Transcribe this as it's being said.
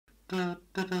Hello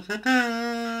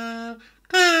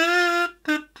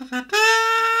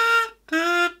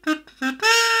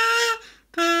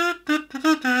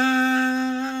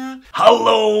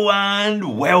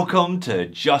and welcome to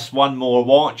Just One More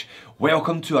Watch.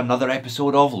 Welcome to another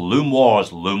episode of LUME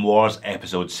Wars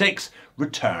episode 6,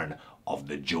 Return of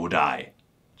the Jody.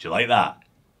 Do you like that?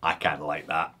 I kinda like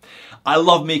that. I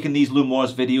love making these LUME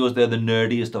Wars videos. They're the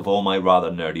nerdiest of all my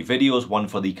rather nerdy videos, one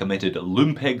for the committed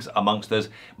LUME pigs amongst us,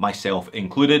 myself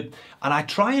included. And I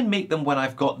try and make them when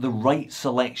I've got the right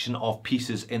selection of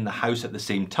pieces in the house at the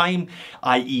same time,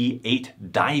 i.e.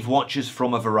 8 dive watches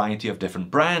from a variety of different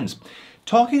brands.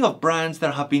 Talking of brands,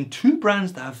 there have been 2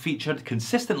 brands that have featured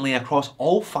consistently across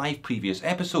all 5 previous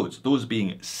episodes, those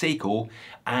being Seiko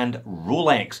and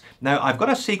Rolex. Now, I've got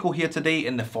a Seiko here today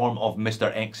in the form of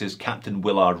Mr. X's Captain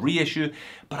Willard reissue,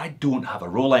 but I don't have a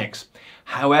Rolex.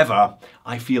 However,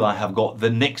 I feel I have got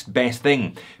the next best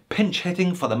thing. Pinch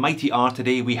hitting for the mighty R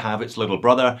today, we have its little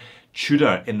brother,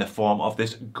 Tudor, in the form of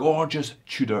this gorgeous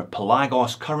Tudor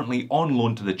Pelagos, currently on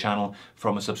loan to the channel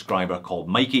from a subscriber called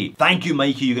Mikey. Thank you,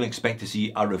 Mikey. You can expect to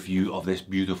see a review of this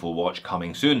beautiful watch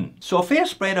coming soon. So a fair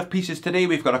spread of pieces today.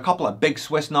 We've got a couple of big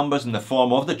Swiss numbers in the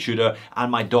form of the Tudor and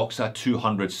my Doxa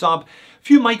 200 sub.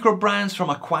 Few micro brands from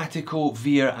Aquatico,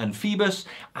 Vaer and Phoibos,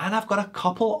 and I've got a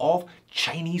couple of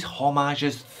Chinese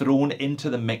homages thrown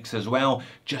into the mix as well,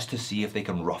 just to see if they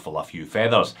can ruffle a few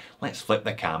feathers. Let's flip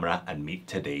the camera and meet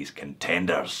today's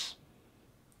contenders.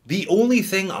 The only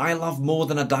thing I love more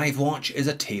than a dive watch is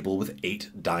a table with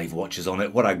 8 dive watches on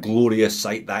it. What a glorious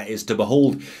sight that is to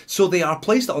behold. So they are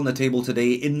placed on the table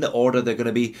today in the order they're going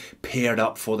to be paired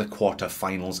up for the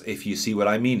quarterfinals, if you see what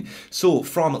I mean. So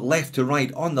from left to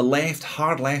right, on the left,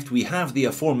 hard left, we have the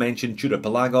aforementioned Tudor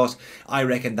Pelagos. I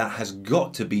reckon that has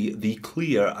got to be the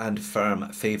clear and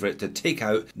firm favourite to take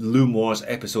out LUME Wars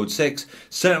episode 6.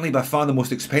 Certainly by far the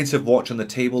most expensive watch on the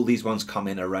table. These ones come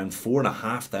in around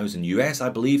 4,500 US, I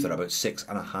believe. They're about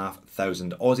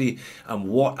 6,500 Aussie, and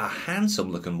what a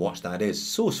handsome looking watch that is.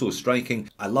 So striking.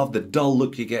 I love the dull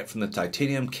look you get from the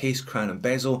titanium case, crown and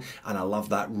bezel, and I love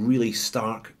that really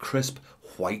stark, crisp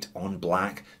white on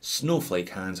black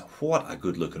snowflake hands. What a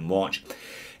good looking watch.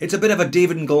 It's a bit of a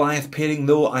David and Goliath pairing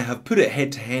though. I have put it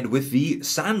head to head with the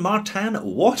San Martin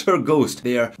Water Ghost.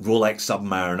 Their Rolex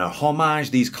Submariner homage.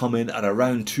 These come in at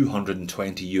around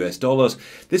 220 US dollars.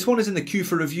 This one is in the queue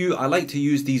for review. I like to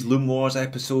use these LUME Wars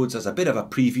episodes as a bit of a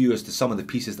preview as to some of the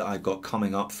pieces that I've got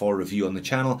coming up for review on the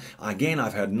channel. Again,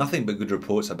 I've heard nothing but good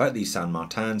reports about these San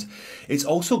Martins. It's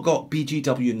also got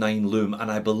BGW9 Lume,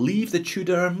 and I believe the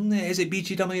Tudor, is it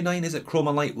BGW9? Is it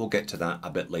Chromalite? We'll get to that a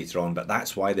bit later on, but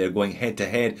that's why they're going head to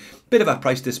head. Bit of a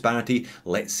price disparity.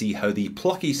 Let's see how the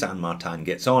plucky San Martin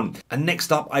gets on. And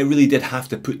next up, I really did have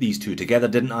to put these two together,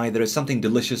 didn't I? There is something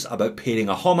delicious about pairing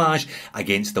a homage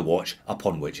against the watch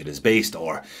upon which it is based,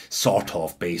 or sort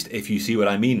of based, if you see what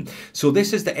I mean. So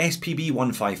this is the SPB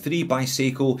 153 by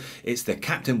Seiko. It's the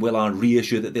Captain Willard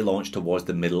reissue that they launched towards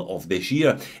the middle of this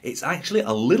year. It's actually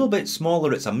a little bit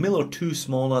smaller. It's a mil or two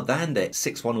smaller than the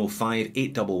 6105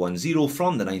 8110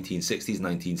 from the 1960s,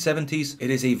 1970s. It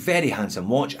is a very handsome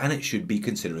watch, and it should be,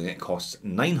 considering it costs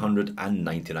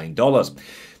 $999.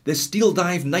 The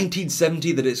Steeldive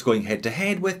 1970 that it's going head to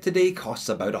head with today costs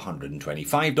about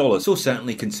 $125, so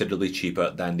certainly considerably cheaper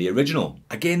than the original.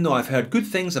 Again though, I've heard good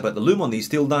things about the Lume on these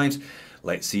Steeldives.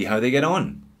 Let's see how they get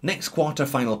on. Next quarter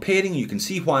final pairing, you can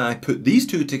see why I put these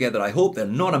two together. I hope they're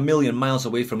not a million miles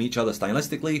away from each other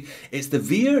stylistically. It's the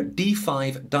Vaer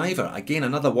D5 Diver. Again,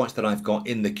 another watch that I've got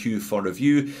in the queue for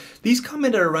review. These come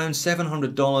in at around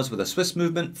 $700 with a Swiss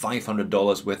movement,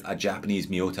 $500 with a Japanese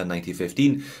Miyota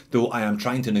 9015, though I am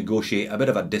trying to negotiate a bit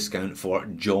of a discount for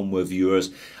Jomwa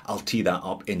viewers. I'll tee that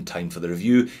up in time for the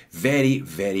review. Very,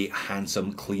 very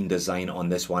handsome, clean design on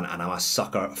this one, and I'm a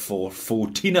sucker for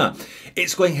Fotina.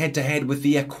 It's going head to head with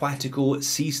the Aquatico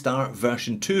Sea-Star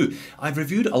version 2. I've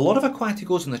reviewed a lot of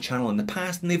Aquaticos on the channel in the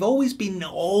past, and they've always been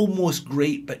almost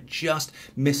great, but just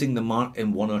missing the mark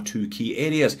in one or two key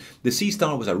areas. The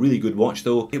Sea-Star was a really good watch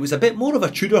though. It was a bit more of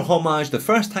a Tudor homage the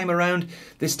first time around.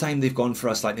 This time they've gone for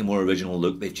a slightly more original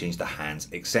look. They've changed the hands,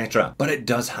 etc. But it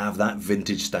does have that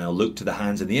vintage style look to the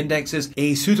hands and the indexes,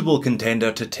 a suitable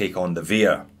contender to take on the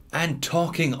Vaer. And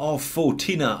talking of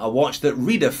Fotina, a watch that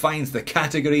redefines the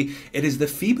category, it is the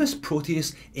Phoibos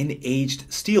Proteus in aged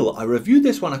steel. I reviewed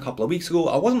this one a couple of weeks ago.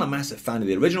 I wasn't a massive fan of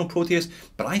the original Proteus,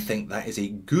 but I think that is a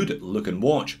good looking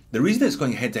watch. The reason it's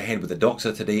going head to head with the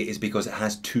Doxa today is because it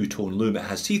has two-tone lume. It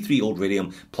has C3 old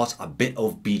radium plus a bit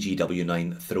of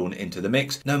BGW9 thrown into the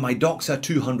mix. Now my Doxa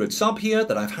 200 sub here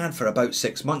that I've had for about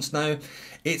 6 months now,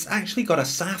 It's actually got a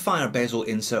sapphire bezel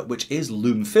insert which is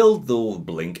lume filled, though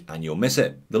blink and you'll miss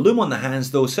it. The lume on the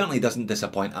hands though certainly doesn't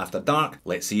disappoint after dark.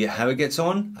 Let's see how it gets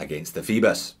on against the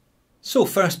Phoibos. So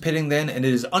first pairing then, and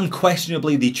it is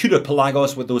unquestionably the Tudor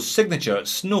Pelagos with those signature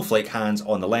snowflake hands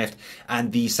on the left,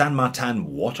 and the San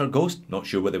Martin Water Ghost, not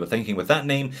sure what they were thinking with that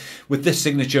name, with this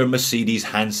signature Mercedes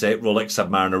handset Rolex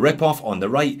Submariner ripoff on the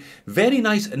right. Very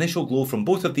nice initial glow from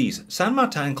both of these. San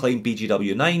Martin claim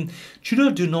BGW9,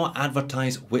 Tudor do not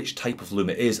advertise which type of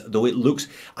lume it is, though it looks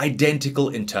identical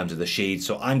in terms of the shade,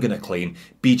 so I'm going to claim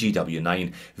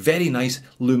BGW9. Very nice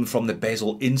lume from the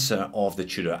bezel insert of the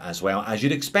Tudor as well, as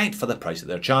you'd expect for the price that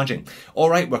they're charging.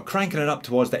 Alright, we're cranking it up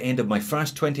towards the end of my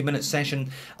first 20-minute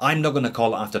session. I'm not going to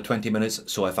call it after 20 minutes,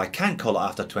 so if I can't call it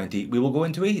after 20, we will go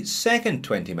into a second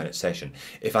 20-minute session.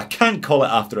 If I can't call it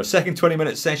after a second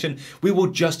 20-minute session, we will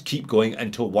just keep going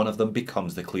until one of them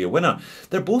becomes the clear winner.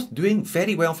 They're both doing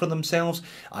very well for themselves.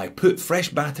 I put fresh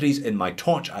batteries in my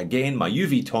torch again, my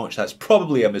UV torch. That's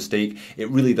probably a mistake. It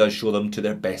really does show them to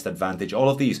their best advantage, all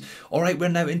of these. Alright, we're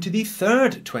now into the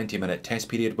third 20-minute test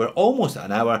period. We're almost at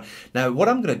an hour. Now what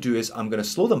I'm going to do is I'm going to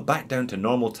slow them back down to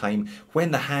normal time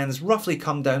when the hands roughly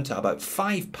come down to about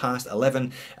 5 past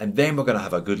 11, and then we're going to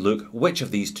have a good look which of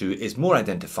these two is more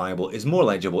identifiable, is more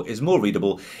legible, is more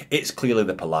readable. It's clearly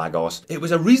the Pelagos. It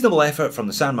was a reasonable effort from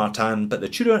the San Martin, but the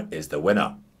Tudor is the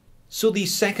winner. So the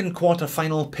second quarter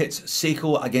final pits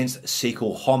Seiko against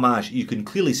Seiko homage. You can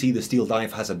clearly see the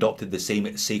Steeldive has adopted the same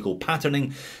Seiko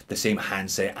patterning, the same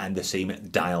handset and the same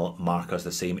dial markers,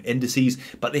 the same indices,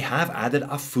 but they have added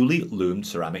a fully lumed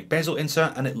ceramic bezel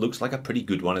insert, and it looks like a pretty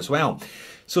good one as well.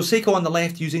 So Seiko on the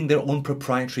left using their own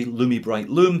proprietary Lume Bright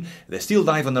lume. The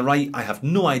Steeldive on the right, I have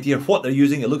no idea what they're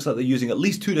using. It looks like they're using at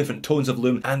least 2 different tones of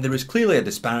lume, and there is clearly a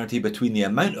disparity between the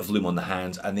amount of lume on the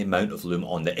hands and the amount of lume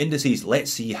on the indices.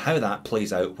 Let's see how that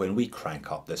plays out when we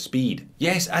crank up the speed.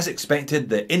 Yes, as expected,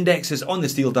 the indexes on the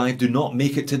Steeldive do not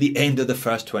make it to the end of the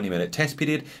first 20-minute test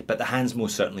period, but the hands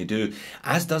most certainly do,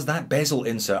 as does that bezel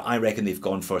insert. I reckon they've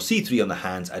gone for C3 on the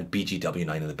hands and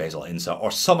BGW9 on the bezel insert,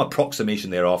 or some approximation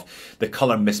thereof. The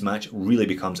colour mismatch really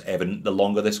becomes evident the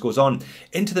longer this goes on.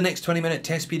 Into the next 20-minute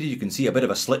test period, you can see a bit of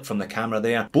a slip from the camera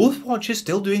there. Both watches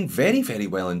still doing very, very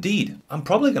well indeed. I'm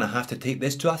probably going to have to take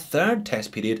this to a third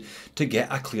test period to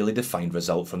get a clearly defined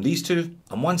result from these two.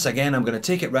 And once again, I'm going to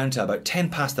take it round to about 10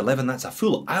 past 11. That's a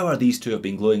full hour these two have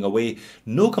been glowing away.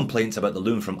 No complaints about the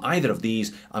lume from either of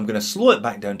these. I'm going to slow it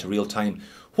back down to real time.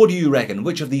 What do you reckon?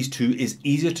 Which of these two is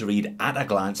easier to read at a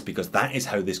glance? Because that is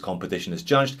how this competition is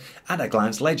judged. At a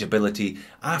glance, legibility.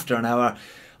 After an hour,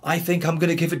 I think I'm going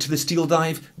to give it to the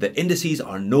Steeldive. The indices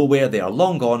are nowhere, they are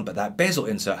long gone, but that bezel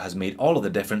insert has made all of the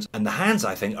difference. And the hands,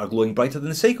 I think, are glowing brighter than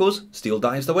the Seikos.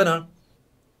 Steeldive's the winner.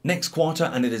 Next quarter,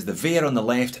 and it is the Vaer on the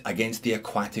left against the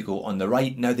Aquatico on the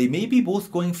right. Now they may be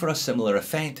both going for a similar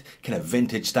effect, kind of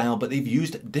vintage style, but they've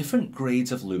used different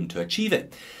grades of lume to achieve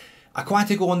it.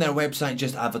 Aquatico on their website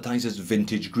just advertises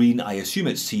vintage green. I assume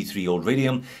it's C3 old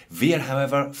radium. Vaer,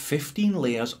 however, 15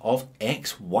 layers of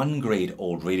X1 grade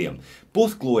old radium.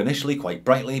 Both glow initially quite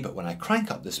brightly, but when I crank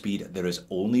up the speed, there is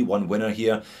only one winner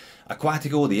here.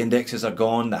 Aquatico, the indexes are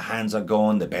gone, the hands are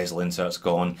gone, the bezel insert's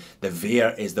gone. The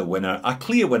Vaer is the winner, a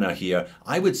clear winner here.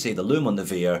 I would say the lume on the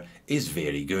Vaer is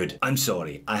very good. I'm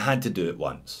sorry, I had to do it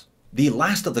once. The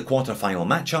last of the quarter-final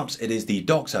matchups, it is the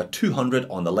Doxa 200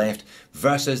 on the left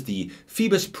versus the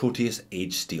Phoibos Proteus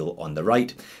Age Steel on the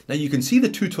right. Now you can see the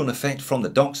two-tone effect from the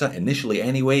Doxa initially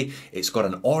anyway. It's got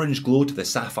an orange glow to the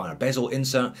sapphire bezel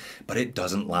insert, but it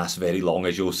doesn't last very long,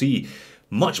 as you'll see.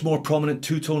 Much more prominent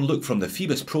two-tone look from the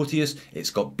Phoibos Proteus.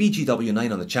 It's got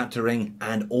BGW9 on the chapter ring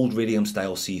and old radium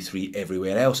style C3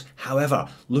 everywhere else. However,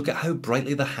 look at how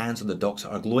brightly the hands of the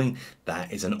Doxa are glowing.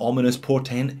 That is an ominous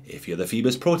portent if you're the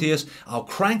Phoibos Proteus. I'll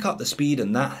crank up the speed,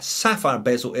 and that sapphire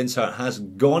bezel insert has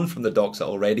gone from the Doxa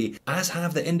already, as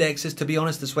have the indexes, to be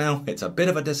honest, as well. It's a bit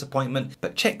of a disappointment,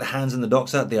 but check the hands in the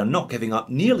Doxa. They are not giving up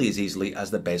nearly as easily as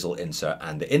the bezel insert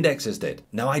and the indexes did.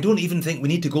 Now, I don't even think we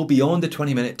need to go beyond the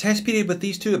 20-minute test period with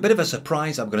these two. A bit of a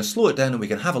surprise. I'm going to slow it down and we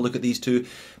can have a look at these two.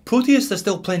 Proteus, there's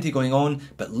still plenty going on,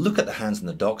 but look at the hands in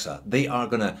the Doxa. They are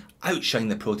going to outshine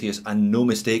the Proteus, and no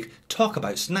mistake. Talk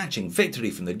about snatching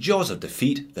victory from the jaws of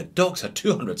defeat. The Doxa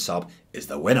 200 sub is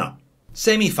the winner.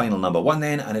 Semi-final number 1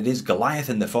 then, and it is Goliath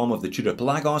in the form of the Tudor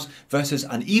Pelagos versus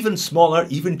an even smaller,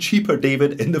 even cheaper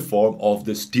David in the form of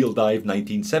the Steeldive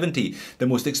 1970, the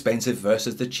most expensive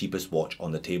versus the cheapest watch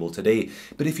on the table today.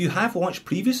 But if you have watched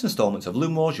previous installments of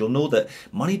LUME Wars, you'll know that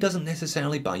money doesn't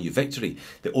necessarily buy you victory.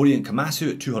 The Orient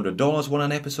Kamasu at $200 won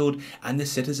an episode, and the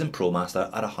Citizen ProMaster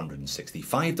at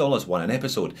 $165 won an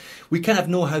episode. We kind of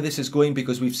know how this is going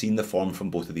because we've seen the form from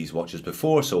both of these watches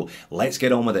before, so let's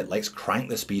get on with it. Let's crank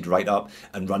the speed right up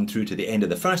and run through to the end of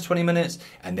the first 20 minutes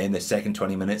and then the second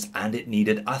 20 minutes, and it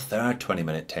needed a third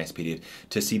 20-minute test period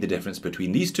to see the difference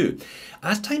between these two.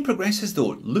 As time progresses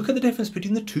though, look at the difference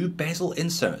between the two bezel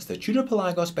inserts. The Tudor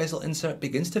Pelagos bezel insert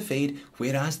begins to fade,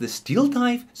 whereas the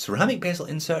Steeldive ceramic bezel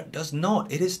insert does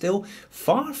not. It is still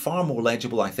far more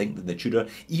legible, I think, than the Tudor,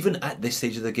 even at this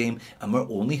stage of the game, and we're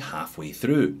only halfway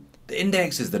through. The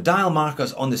indexes, the dial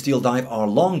markers on the Steeldive are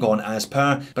long gone as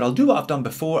per, but I'll do what I've done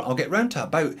before. I'll get round to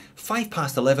about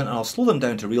 11:05 and I'll slow them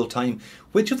down to real time.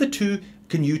 Which of the two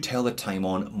can you tell the time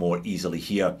on more easily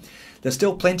here? There's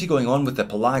still plenty going on with the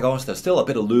Pelagos. There's still a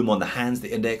bit of lume on the hands,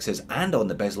 the indexes, and on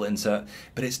the bezel insert,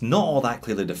 but it's not all that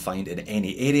clearly defined in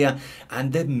any area,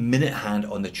 and the minute hand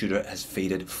on the Tudor has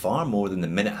faded far more than the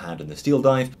minute hand on the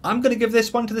Steeldive. I'm going to give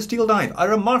this one to the Steeldive. A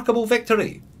remarkable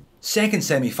victory. Second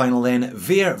semi-final then,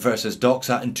 Vaer versus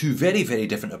Doxa, and two very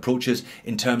different approaches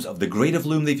in terms of the grade of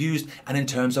lume they've used and in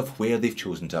terms of where they've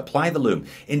chosen to apply the lume.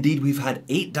 Indeed, we've had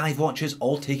 8 dive watches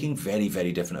all taking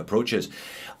very different approaches.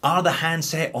 Are the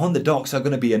handset on the Doxa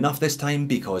going to be enough this time?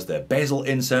 Because the bezel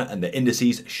insert and the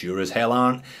indices sure as hell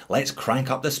aren't. Let's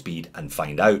crank up the speed and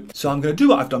find out. So I'm going to do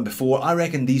what I've done before. I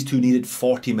reckon these two needed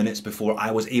 40 minutes before I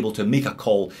was able to make a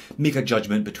call, make a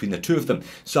judgment between the two of them.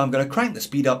 So I'm going to crank the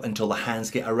speed up until the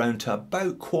hands get around to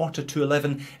about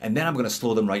 11:45, and then I'm going to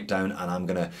slow them right down and I'm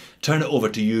going to turn it over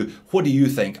to you. What do you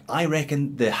think? I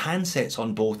reckon the handsets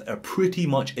on both are pretty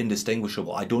much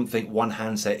indistinguishable. I don't think one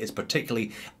handset is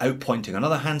particularly outpointing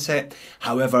another handset.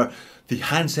 However, the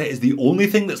handset is the only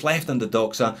thing that's left on the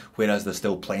Doxa, whereas there's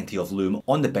still plenty of lume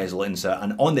on the bezel insert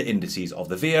and on the indices of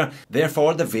the Vaer.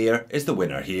 Therefore, the Vaer is the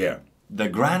winner here. The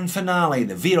grand finale,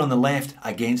 the Vaer on the left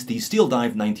against the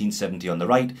Steeldive 1970 on the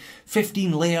right.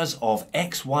 15 layers of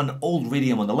X1 old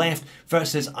radium on the left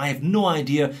versus, I have no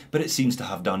idea, but it seems to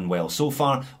have done well so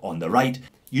far, on the right.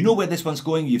 You know where this one's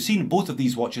going. You've seen both of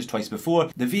these watches twice before.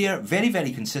 The Vaer,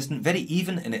 very consistent, very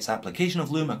even in its application of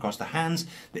lume across the hands,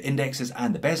 the indexes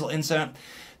and the bezel insert.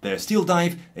 The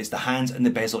Steeldive, it's the hands and the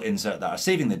bezel insert that are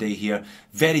saving the day here.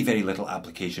 Very little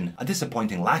application. A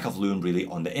disappointing lack of lume really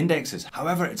on the indexes.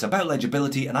 However, it's about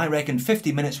legibility, and I reckon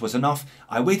 50 minutes was enough.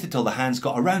 I waited till the hands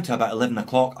got around to about 11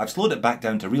 o'clock. I've slowed it back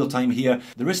down to real time here.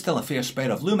 There is still a fair spread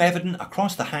of lume evident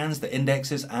across the hands, the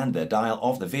indexes and the dial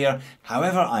of the Vaer.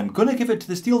 However, I'm going to give it to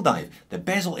the Steeldive. The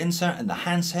bezel insert and the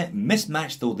handset,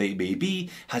 mismatched though they may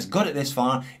be, has got it this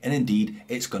far, and indeed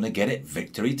it's going to get it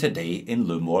victory today in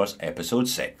LUME Wars episode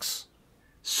 6.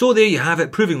 So there you have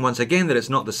it, proving once again that it's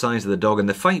not the size of the dog in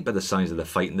the fight, but the size of the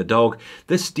fight in the dog.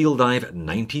 The Steeldive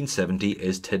 1970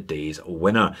 is today's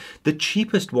winner. The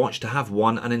cheapest watch to have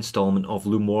won an installment of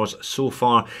LUME Wars so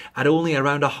far, at only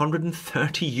around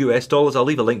 $130 US. I'll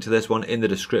leave a link to this one in the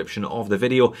description of the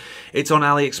video. It's on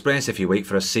AliExpress. If you wait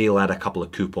for a sale, add a couple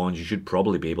of coupons, you should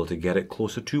probably be able to get it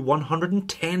closer to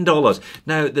 $110.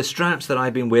 Now, the straps that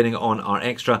I've been wearing on are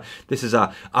extra. This is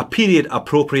a period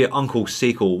appropriate Uncle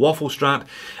Seiko waffle strap.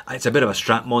 It's a bit of a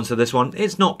strap monster, this one.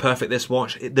 It's not perfect, this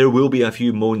watch. There will be a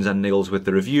few moans and niggles with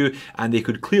the review, and they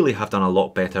could clearly have done a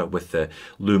lot better with the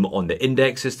lume on the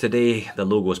indexes today. The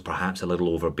logo's perhaps a little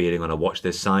overbearing on a watch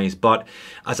this size, but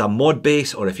as a mod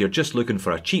base, or if you're just looking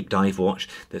for a cheap dive watch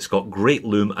that's got great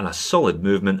lume and a solid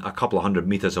movement, a couple of 100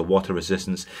 meters of water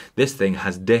resistance, this thing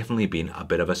has definitely been a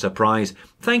bit of a surprise.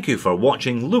 Thank you for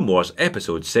watching LUME Wars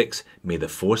episode 6. May the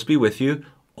force be with you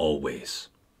always.